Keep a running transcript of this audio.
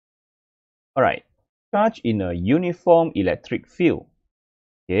All right, charge in a uniform electric field.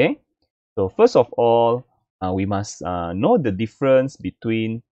 Okay, so first of all, we must know the difference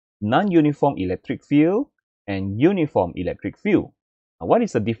between non-uniform electric field and uniform electric field. What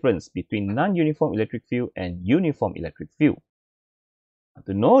is the difference between non-uniform electric field and uniform electric field?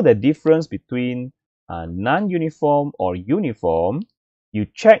 To know the difference between non-uniform or uniform, you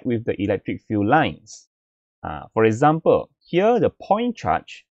check with the electric field lines. For example, here the point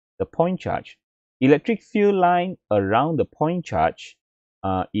charge, electric field line around the point charge,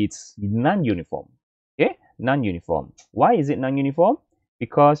 it's non-uniform. Okay, non-uniform. Why is it non-uniform?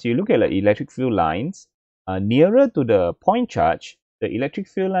 Because you look at the electric field lines, nearer to the point charge, the electric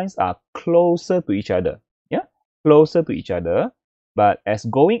field lines are closer to each other. Yeah, closer to each other. But as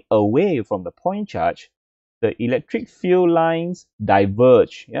going away from the point charge, the electric field lines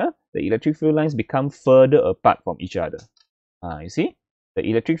diverge. Yeah, the electric field lines become further apart from each other. You see, the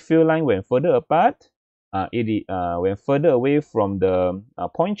electric field line when further apart, when further away from the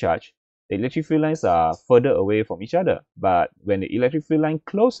point charge, the electric field lines are further away from each other. But when the electric field line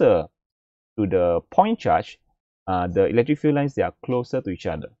closer to the point charge, the electric field lines, they are closer to each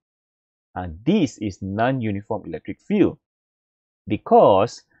other. This is non-uniform electric field,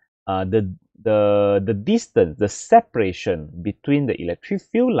 because the distance, the separation between the electric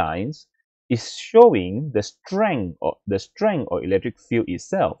field lines is showing the strength of electric field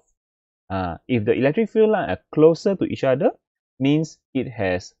itself. If the electric field lines are closer to each other, means it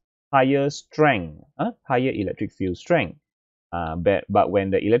has higher strength, higher electric field strength. But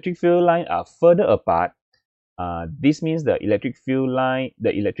when the electric field lines are further apart, this means the electric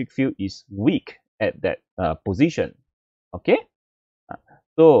field is weak at that position. Okay.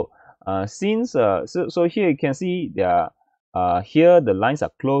 So so here you can see here the lines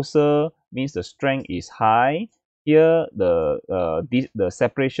are closer, means the strength is high. Here the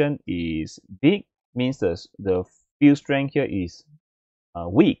separation is big, means the field strength here is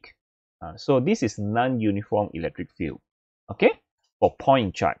weak. So this is non-uniform electric field. Okay, for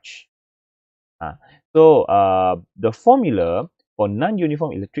point charge. So the formula for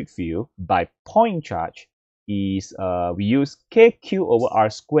non-uniform electric field by point charge is we use kq over r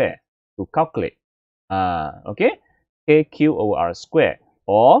square to calculate. Okay, kq over r square,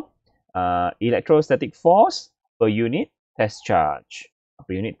 or electrostatic force per unit test charge.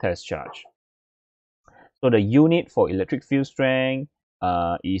 So the unit for electric field strength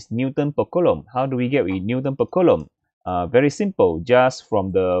is Newton per Coulomb. How do we get with Newton per Coulomb? Very simple, just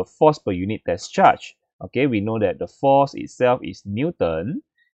from the force per unit test charge. Okay, we know that the force itself is Newton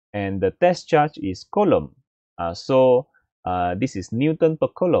and the test charge is Coulomb. So this is Newton per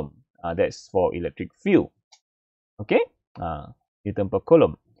Coulomb. That's for electric field. Okay, Newton per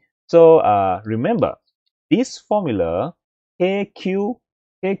Coulomb. So remember, this formula kq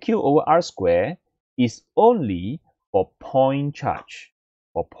over r square is only for point charge.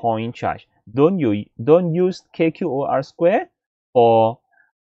 Don't use kq over r square for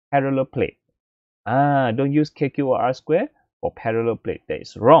parallel plate. Don't use kq over r square for parallel plate. That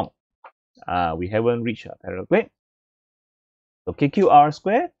is wrong. We haven't reached a parallel plate. So kq over r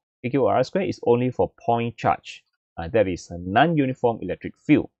square is only for point charge. That is a non-uniform electric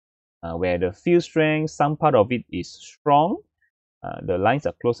field, where the field strength, some part of it is strong. The lines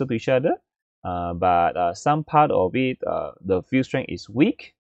are closer to each other, but some part of it, the field strength is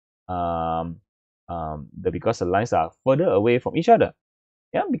weak, because the lines are further away from each other.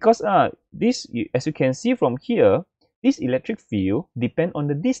 Yeah, because this, as you can see from here, this electric field depend on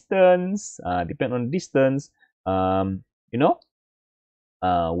the distance. You know,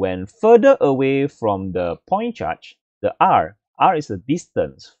 when further away from the point charge, the r is the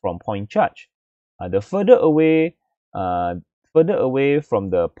distance from point charge. The further away from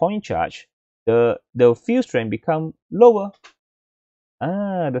the point charge, the field strength become lower.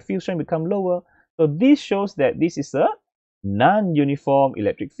 The field strength become lower. So this shows that this is a non-uniform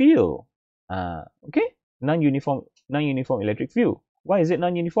electric field. Okay, non-uniform electric field. Why is it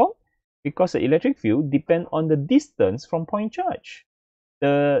non-uniform? Because the electric field depend on the distance from point charge.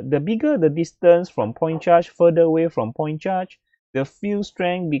 The bigger the distance from point charge, further away from point charge, the field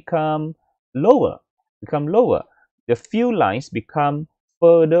strength become lower. The field lines become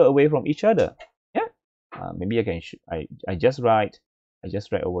further away from each other. Yeah. Maybe I just write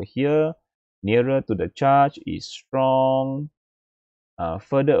over here. Nearer to the charge is strong.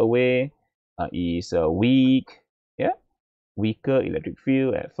 Further away is weak. Yeah. Weaker electric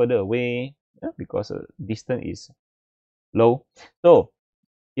field at further away. Yeah, because the distance is low. So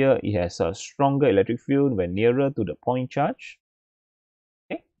here it has a stronger electric field when nearer to the point charge.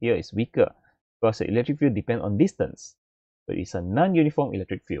 Okay, here is weaker because the electric field depends on distance. So it's a non-uniform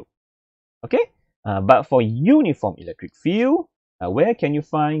electric field. Okay, but for uniform electric field, where can you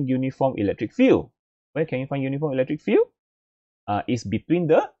find uniform electric field? Where can you find uniform electric field? It's between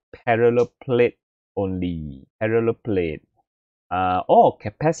the parallel plate only. Parallel plate or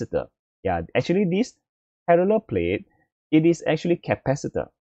capacitor. Yeah, actually this parallel plate, it is actually capacitor.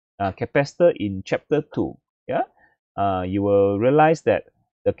 Capacitor in chapter 2. Yeah, you will realize that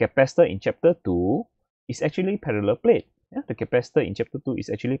the capacitor in chapter 2 is actually parallel plate. Yeah, the capacitor in chapter 2 is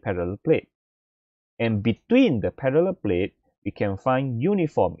actually parallel plate. And between the parallel plate, we can find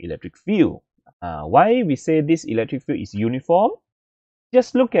uniform electric field. Why we say this electric field is uniform?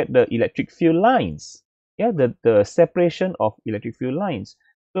 Just look at the electric field lines. Yeah, the separation of electric field lines.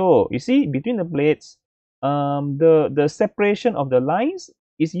 So you see between the plates, the separation of the lines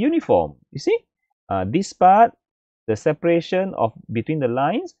is uniform. You see, this part, the separation of between the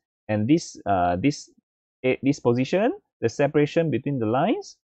lines, and this position, the separation between the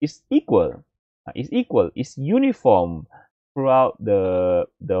lines is equal. Is uniform throughout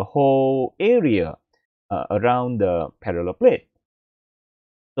the whole area around the parallel plate.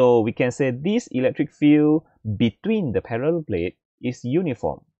 So we can say this electric field between the parallel plate is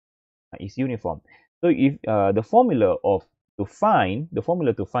uniform. Is uniform. So if the formula to find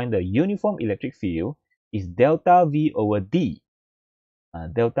the uniform electric field is delta V over D.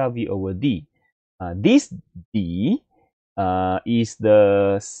 Delta V over D. This D is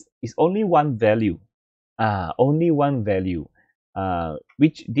only one value. Only one value.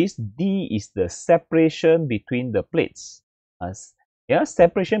 Which this D is the separation between the plates. Yeah,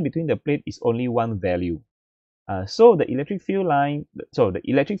 separation between the plate is only one value. So the electric field the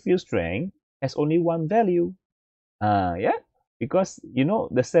electric field strength has only one value. Yeah, because you know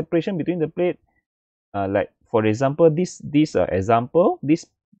the separation between the plate, like for example, this example,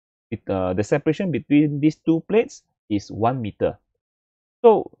 the separation between these two plates is 1 meter.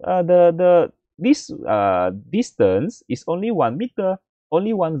 So this distance is only 1 meter,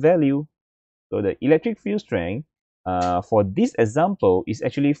 only one value. So the electric field strength for this example is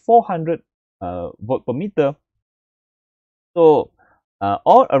actually 400 volt per meter. So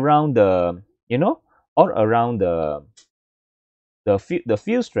all around the all around the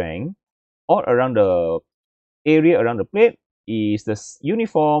field strength, all around the area around the plate is the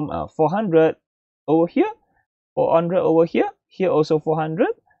uniform 400 over here, 400 over here, here also 400,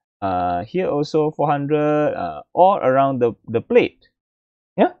 here also 400, all around the plate.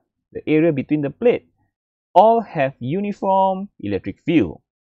 Yeah, the area between the plate all have uniform electric field.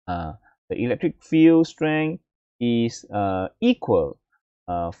 The electric field strength is equal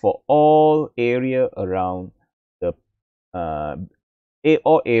for all area around the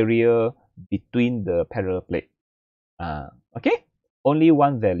all area between the parallel plate. Okay, only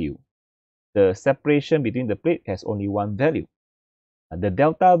one value. The separation between the plate has only one value. The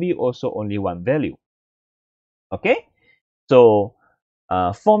delta V also only one value. Okay, so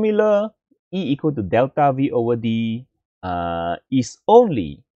formula E equal to delta V over D is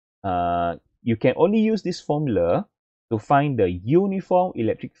only, you can only use this formula to find the uniform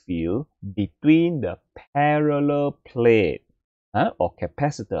electric field between the parallel plate or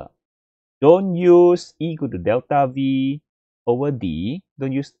capacitor. Don't use E equal to delta V over D.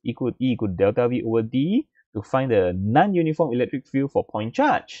 Don't use E equal to delta V over D to find the non-uniform electric field for point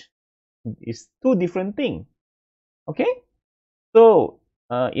charge. It's two different things. Okay? So,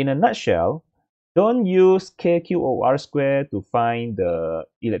 in a nutshell, don't use KQ over R square to find the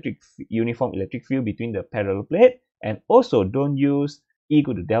uniform electric field between the parallel plate, and also don't use E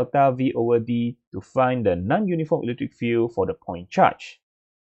equal to delta V over D to find the non-uniform electric field for the point charge.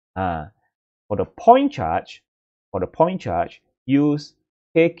 For the point charge, use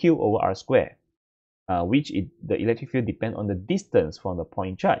KQ over R square, the electric field depends on the distance from the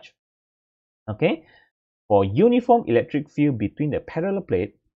point charge. Okay. For uniform electric field between the parallel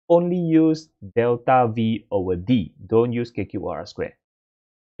plate, only use delta V over D. Don't use KQ over R square.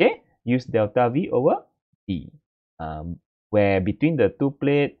 Okay, use delta V over D. Where between the two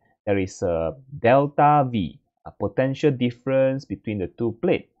plates, there is a delta V, a potential difference between the two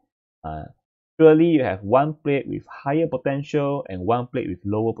plates. Surely you have one plate with higher potential and one plate with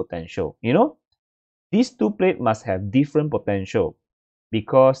lower potential. You know, these two plates must have different potential,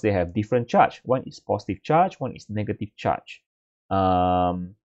 because they have different charge. One is positive charge, one is negative charge.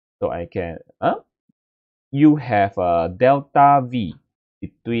 So I can, you have a delta V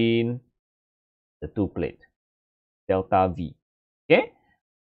between the two plates. Delta V. Okay.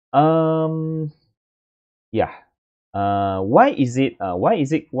 Yeah. Why is it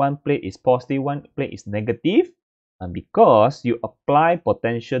one plate is positive, one plate is negative? Because you apply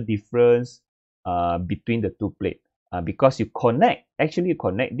potential difference between the two plates. because you connect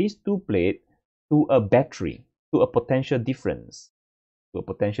these two plates to a battery, to a potential difference.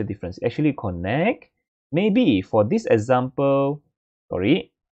 Actually connect, maybe for this example,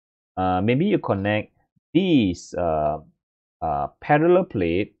 maybe you connect this parallel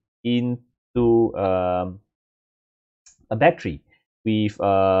plate into a battery with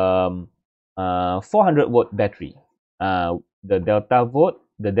 400 volt battery. The delta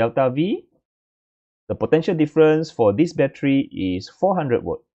V, the potential difference for this battery is 400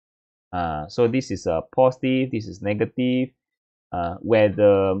 volt. So this is a positive, this is negative, where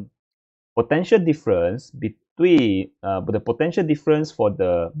the potential difference between the potential difference for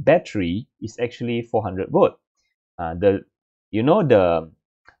the battery is actually 400 volt. The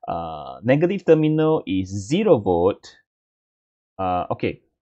negative terminal is 0 volt. Okay.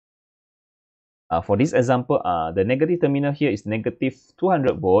 For this example, the negative terminal here is negative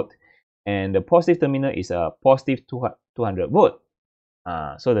 200 volt, and the positive terminal is a positive 200 volt.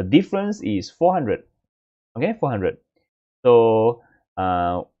 So the difference is 400. Okay, 400. So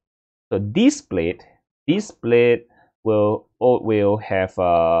so this plate will have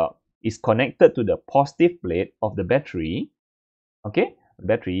is connected to the positive plate of the battery. Okay,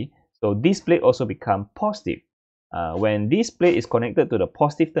 battery. So this plate also become positive. When this plate is connected to the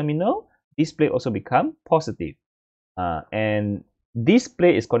positive terminal, this plate also become positive. And this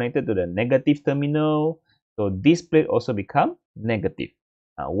plate is connected to the negative terminal, so this plate also become negative.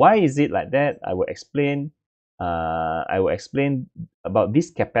 Why is it like that? I will explain. About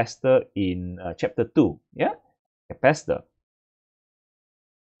this capacitor in chapter 2. Yeah, capacitor.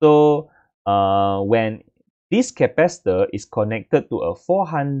 So when this capacitor is connected to a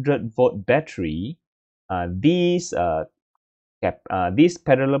 400 volt battery, this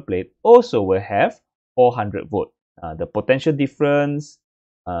parallel plate also will have 400 volt. The potential difference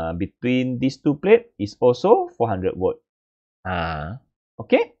between these two plates is also 400 volt.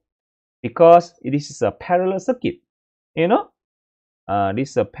 Okay, because this is a parallel circuit. This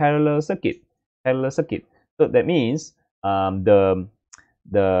is a parallel circuit. So that means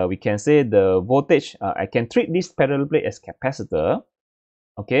we can say the voltage. I can treat this parallel plate as capacitor.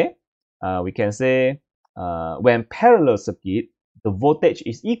 Okay, we can say when parallel circuit, the voltage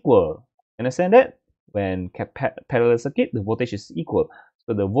is equal. Understand that? When parallel circuit, the voltage is equal.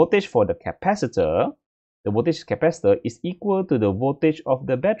 So the voltage for the capacitor, is equal to the voltage of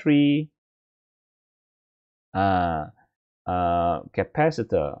the battery.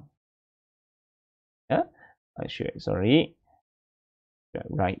 Capacitor. Yeah, sorry.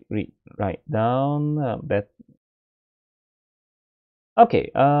 Write down that.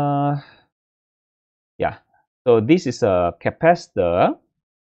 Okay. Yeah. So this is a capacitor.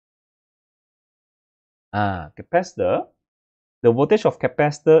 Capacitor. The voltage of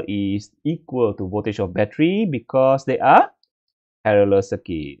capacitor is equal to voltage of battery because they are parallel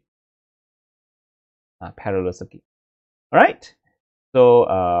circuit. Parallel circuit. All right. So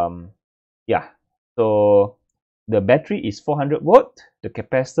yeah. So the battery is 400 volt. The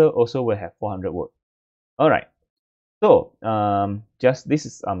capacitor also will have 400 volt. All right. So just this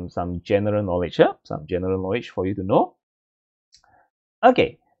is some general knowledge. Some general knowledge for you to know.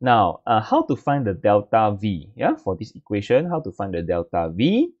 Okay. Now, how to find the delta V? Yeah, for this equation, how to find the delta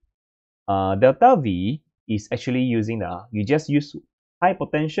V? Delta V is actually using you just use high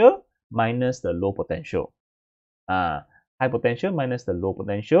potential minus the low potential. High potential minus the low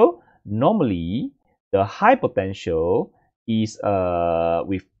potential. Normally, the high potential is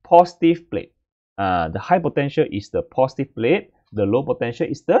with positive plate. The high potential is the positive plate. The low potential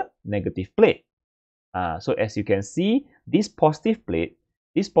is the negative plate. So as you can see, this positive plate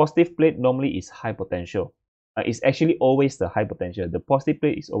normally is high potential. It's actually always the high potential. The positive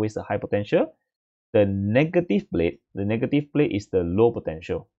plate is always the high potential. The negative plate is the low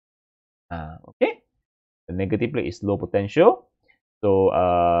potential. Okay, the negative plate is low potential. So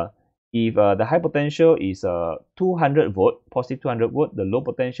if the high potential is 200 volt, positive 200 volt, the low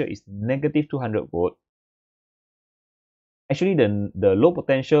potential is negative 200 volt. Actually, the low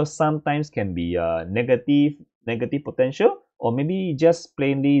potential sometimes can be negative potential, or maybe just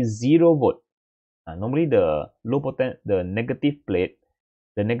plainly 0 volt. Normally the negative plate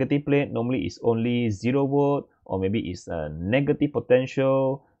normally is only 0 volt, or maybe it's a negative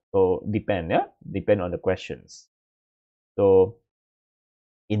potential. So depend on the questions. So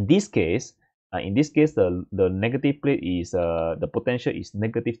in this case, the negative plate is the potential is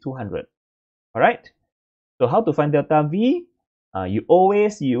negative 200. All right. So how to find delta V? You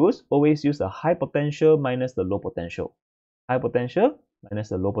always use the high potential minus the low potential. High potential minus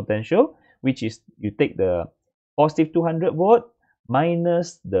the low potential, which is you take the positive 200 volt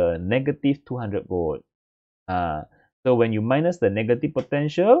minus the negative 200 volt. So when you minus the negative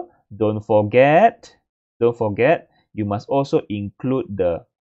potential, don't forget, you must also include the,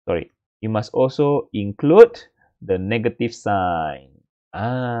 you must also include the negative sign.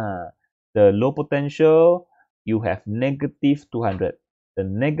 The low potential, you have negative 200. The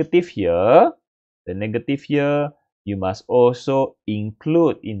negative here, you must also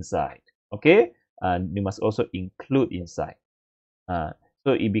include inside. Okay, and you must also include inside.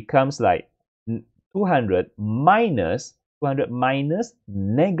 So it becomes like 200 minus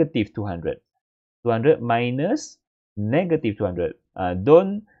negative 200. 200 minus negative 200.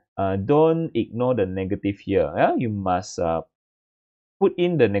 Don't ignore the negative here. Yeah, you must put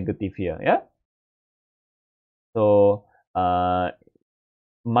in the negative here. Yeah. So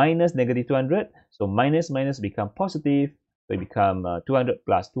minus negative 200. So minus become positive. So it become 200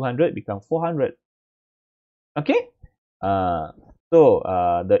 plus 200 become 400. Okay. So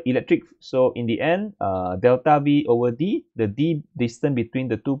in the end, delta V over D, the D distance between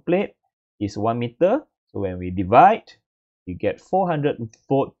the two plates is 1 meter. So when we divide, you get 400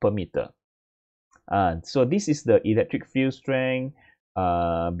 volt per meter. So this is the electric field strength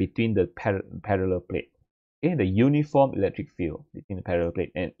between the parallel plate. Okay, the uniform electric field between the parallel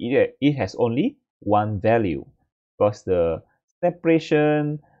plate, and it has only one value because the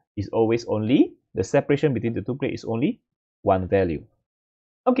separation is always only, the separation between the two plates is only one value.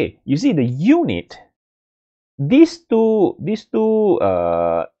 Okay, you see the unit. These two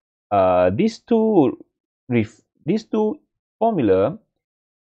formula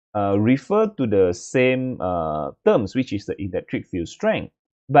refer to the same terms, which is the electric field strength,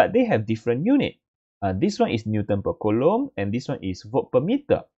 but they have different unit. This one is Newton per Coulomb, and this one is volt per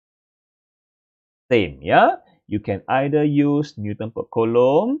meter. Same, yeah. You can either use Newton per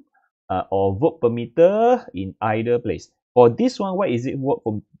Coulomb or volt per meter in either place. For this one, why is it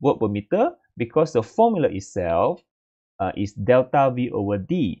volt per meter? Because the formula itself is delta V over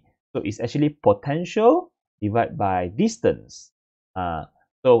D. So it's actually potential divided by distance.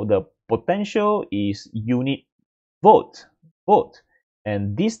 So the potential is unit volt,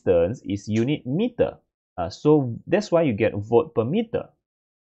 and distance is unit meter. So that's why you get volt per meter.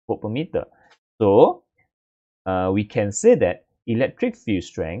 So we can say that electric field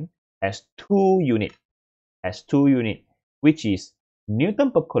strength has two units, which is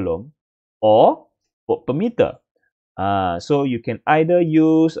Newton per Coulomb or volt per meter. So you can either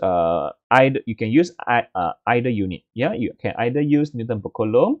use either unit. Yeah, you can either use Newton per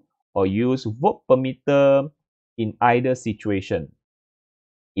Coulomb or use volt per meter in either situation.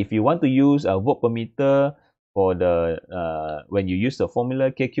 If you want to use a volt per meter for the when you use the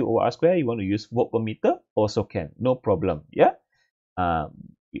formula KQ over R square, you want to use volt per meter, also can, no problem. Yeah.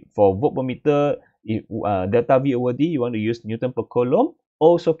 For volt per meter, if, delta V over D, you want to use Newton per Coulomb,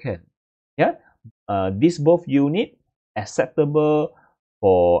 also can. Yeah. These both unit acceptable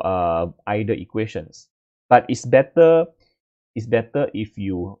for either equations, but it's better if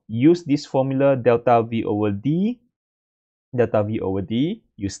you use this formula delta V over D,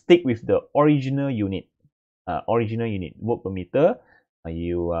 you stick with the original unit, volt per meter.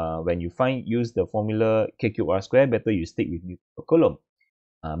 When you use the formula K cube R square, better you stick with Newton per Coulomb.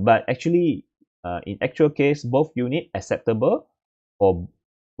 But actually, in actual case, both unit acceptable for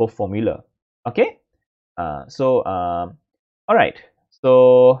both formula. Okay. All right.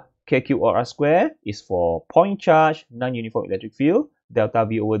 So K cube or R square is for point charge, non-uniform electric field. Delta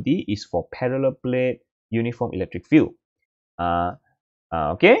V over D is for parallel plate, uniform electric field.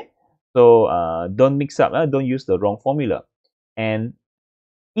 Okay. So don't mix up. Don't use the wrong formula. And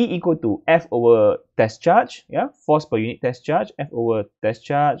E equal to F over test charge. Yeah, force per unit test charge. F over test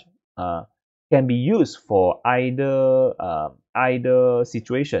charge can be used for either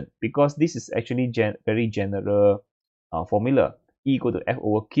situation, because this is actually very general formula. E equal to F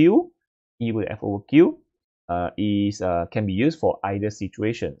over Q. Can be used for either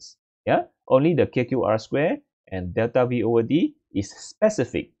situations. Yeah, only the KQR square and delta V over D is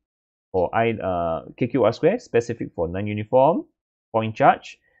specific for KQR square specific for non-uniform point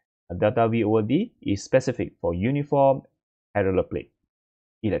charge. Delta V over D is specific for uniform parallel plate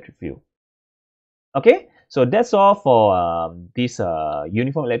electric field. Okay, so that's all for this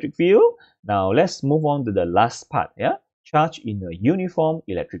uniform electric field. Now let's move on to the last part. Yeah, charge in a uniform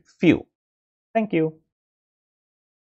electric field. Thank you.